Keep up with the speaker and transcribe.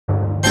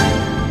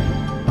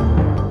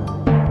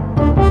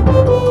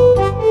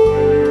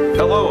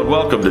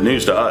Welcome to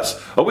News to Us,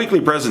 a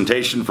weekly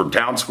presentation from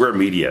Town Square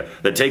Media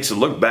that takes a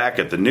look back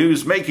at the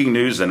news making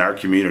news in our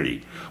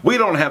community. We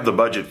don't have the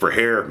budget for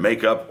hair,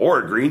 makeup, or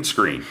a green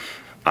screen.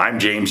 I'm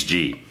James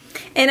G.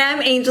 And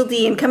I'm Angel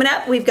D. And coming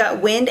up, we've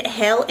got wind,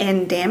 hail,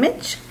 and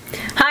damage.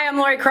 Hi, I'm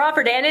Lori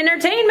Crawford, and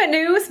entertainment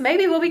news.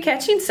 Maybe we'll be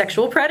catching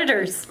sexual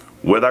predators.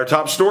 With our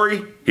top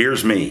story,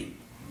 here's me.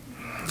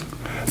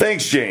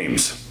 Thanks,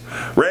 James.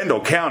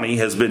 Randall County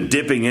has been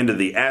dipping into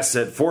the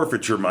asset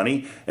forfeiture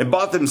money and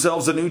bought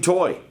themselves a new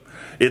toy.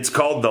 It's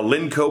called the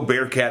Linco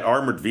Bearcat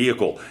Armored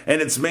Vehicle,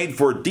 and it's made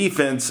for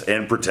defense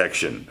and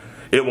protection.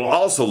 It will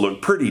also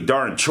look pretty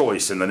darn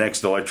choice in the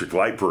next electric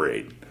light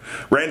parade.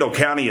 Randall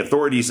County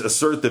authorities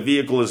assert the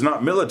vehicle is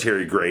not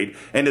military grade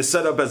and is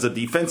set up as a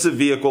defensive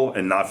vehicle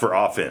and not for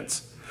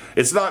offense.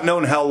 It's not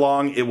known how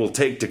long it will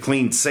take to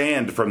clean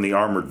sand from the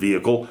armored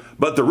vehicle,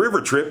 but the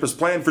river trip is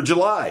planned for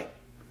July.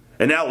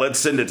 And now let's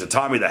send it to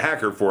Tommy the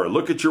Hacker for a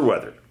look at your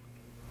weather.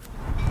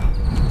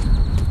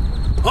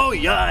 Oh,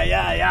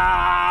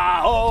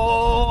 yeah,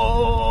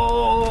 oh,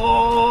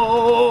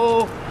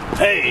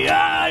 hey,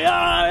 yeah,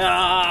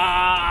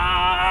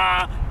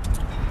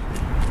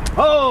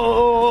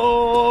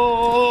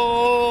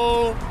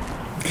 oh.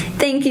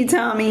 Thank you,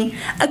 Tommy.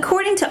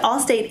 According to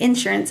Allstate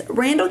Insurance,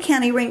 Randall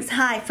County ranks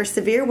high for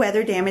severe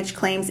weather damage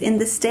claims in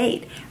the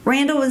state.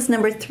 Randall was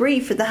number 3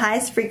 for the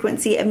highest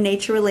frequency of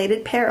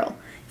nature-related peril,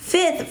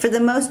 5th for the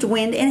most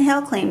wind and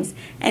hail claims,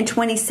 and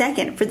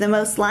 22nd for the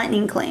most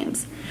lightning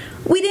claims.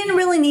 We didn't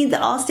really need the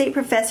Allstate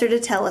professor to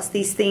tell us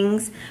these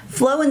things.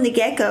 Flo and the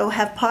Gecko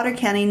have Potter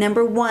County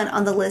number 1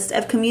 on the list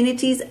of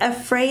communities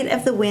afraid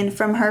of the wind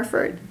from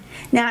Hereford.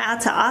 Now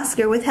out to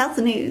Oscar with health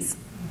news.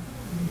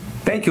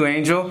 Thank you,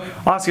 Angel.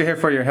 Oscar here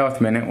for your health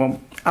minute. Well,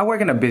 I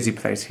work in a busy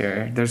place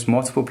here. There's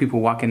multiple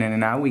people walking in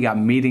and out. We got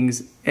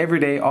meetings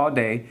every day, all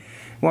day.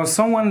 Well,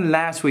 someone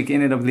last week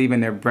ended up leaving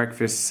their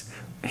breakfast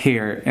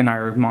here in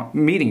our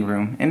meeting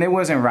room, and it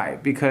wasn't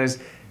right because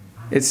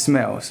it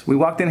smells. We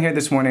walked in here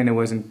this morning and it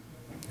was an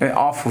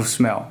awful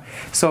smell.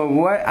 So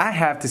what I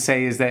have to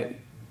say is that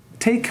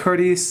take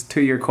courteous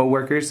to your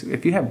coworkers.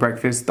 If you have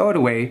breakfast, throw it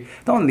away.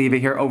 Don't leave it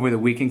here over the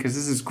weekend because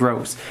this is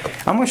gross.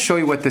 I'm gonna show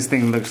you what this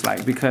thing looks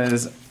like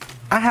because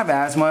I have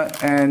asthma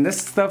and this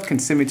stuff can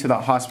send me to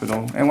the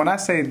hospital. And when I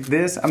say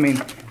this, I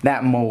mean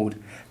that mold.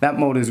 That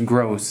mold is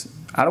gross.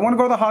 I don't want to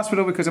go to the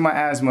hospital because of my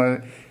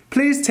asthma.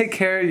 Please take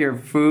care of your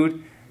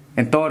food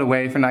and throw it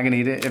away if you're not gonna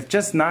eat it. If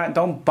just not,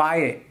 don't buy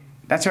it.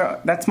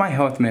 That's my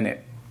health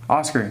minute.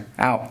 Oscar,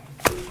 out.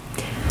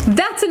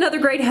 That's another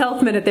great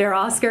health minute there,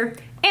 Oscar.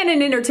 And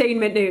in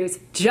entertainment news,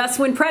 just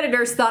when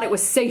predators thought it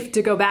was safe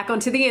to go back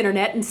onto the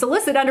internet and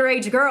solicit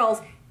underage girls,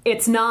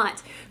 it's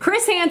not.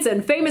 Chris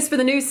Hansen, famous for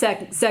the news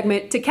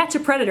segment To Catch a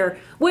Predator,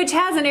 which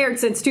hasn't aired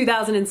since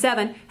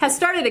 2007, has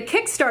started a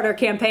Kickstarter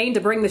campaign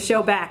to bring the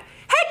show back.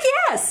 Heck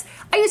yes!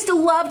 I used to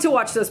love to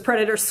watch those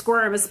predators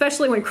squirm,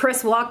 especially when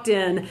Chris walked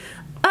in.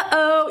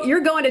 Uh-oh,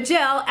 you're going to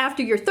jail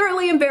after you're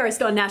thoroughly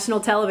embarrassed on national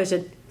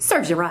television.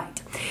 Serves you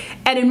right.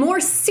 And in more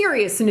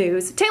serious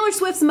news, Taylor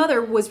Swift's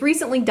mother was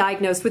recently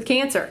diagnosed with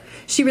cancer.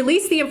 She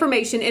released the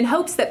information in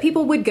hopes that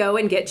people would go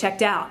and get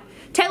checked out.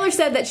 Taylor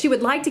said that she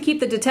would like to keep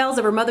the details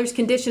of her mother's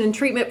condition and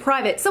treatment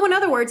private, so in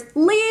other words,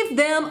 leave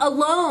them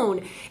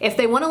alone. If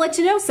they want to let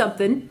you know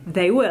something,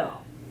 they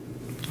will.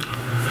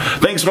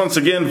 Thanks once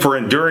again for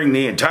enduring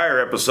the entire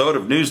episode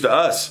of News to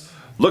Us.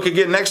 Look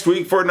again next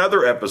week for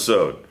another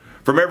episode.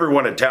 From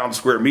everyone at Town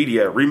Square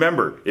Media,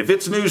 remember, if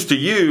it's news to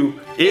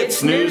you,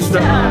 it's news to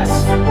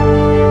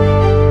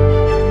us.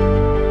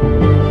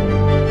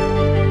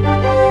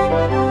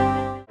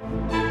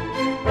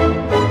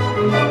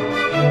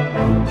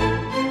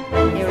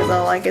 It was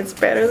all like it's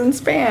better than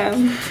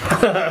Spam.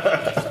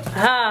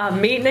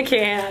 Meat in a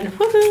can.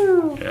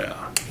 Woohoo!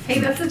 Yeah. Hey,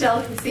 that's a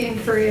delicacy in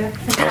Korea.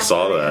 I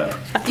saw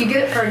that. You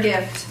get it for a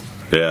gift.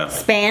 Yeah.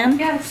 Spam?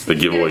 Yes. The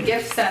you giveaway. get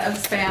a gift set of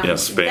Spam. Yeah,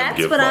 Spam That's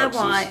gift what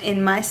boxes. I want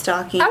in my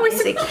stocking, was-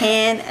 is a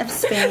can of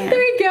Spam.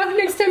 There you go.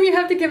 Next time you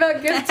have to give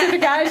out gifts to the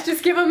guys,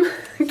 just give them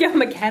a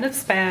can of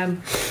Spam.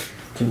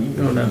 Can you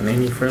go down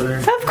any further?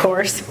 Of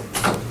course.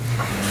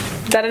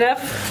 Is that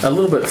enough? A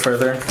little bit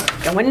further.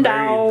 Going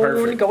down.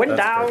 perfect. Going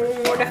That's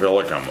down. I feel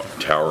like I'm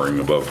towering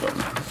above them.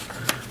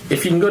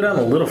 If you can go down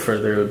a little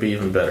further, it would be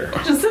even better.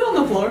 Just sit on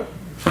the floor.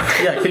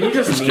 Yeah, can you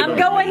just kneel I'm on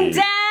going me?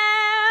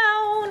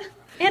 down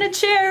in a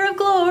chair of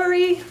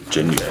glory.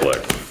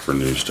 Genuflect for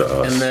News to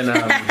Us. And then,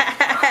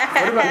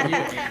 what about you?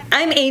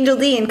 I'm Angel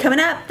D, and coming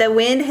up, the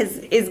wind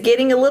is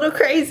getting a little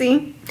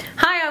crazy.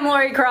 Hi, I'm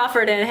Lori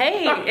Crawford, and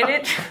hey,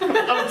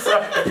 I'm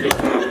sorry.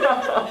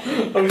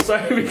 I'm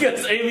sorry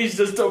because Amy's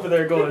just over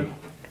there going,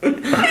 like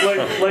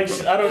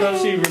I don't know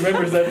if she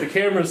remembers that the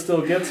camera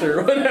still gets her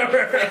or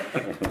whatever.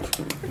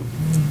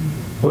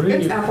 What are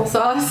It's you?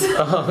 applesauce.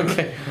 Oh,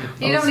 okay.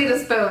 You don't need a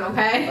spoon,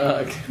 okay?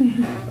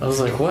 Okay. I was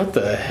like, what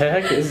the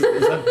heck? Is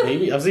that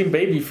baby? I've seen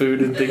baby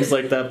food and things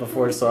like that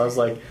before, so I was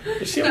like,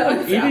 is she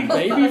eating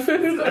baby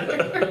food?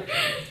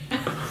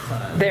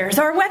 There's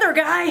our weather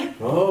guy.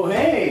 Oh,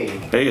 hey.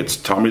 Hey, it's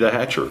Tommy the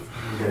Hatcher.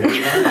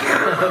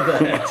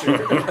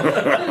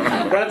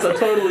 That's a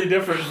totally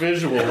different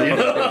visual, you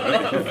know?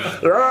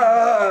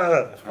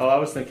 Oh, I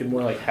was thinking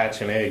more like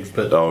hatching eggs,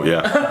 but... Oh,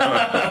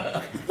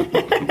 yeah.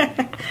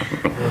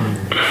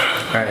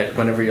 Alright,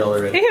 whenever y'all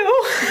are ready.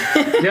 Ew.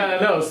 Yeah, I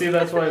know. See,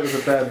 that's why it was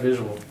a bad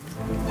visual.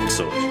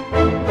 So,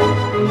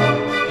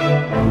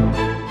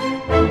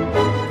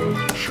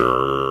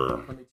 sure.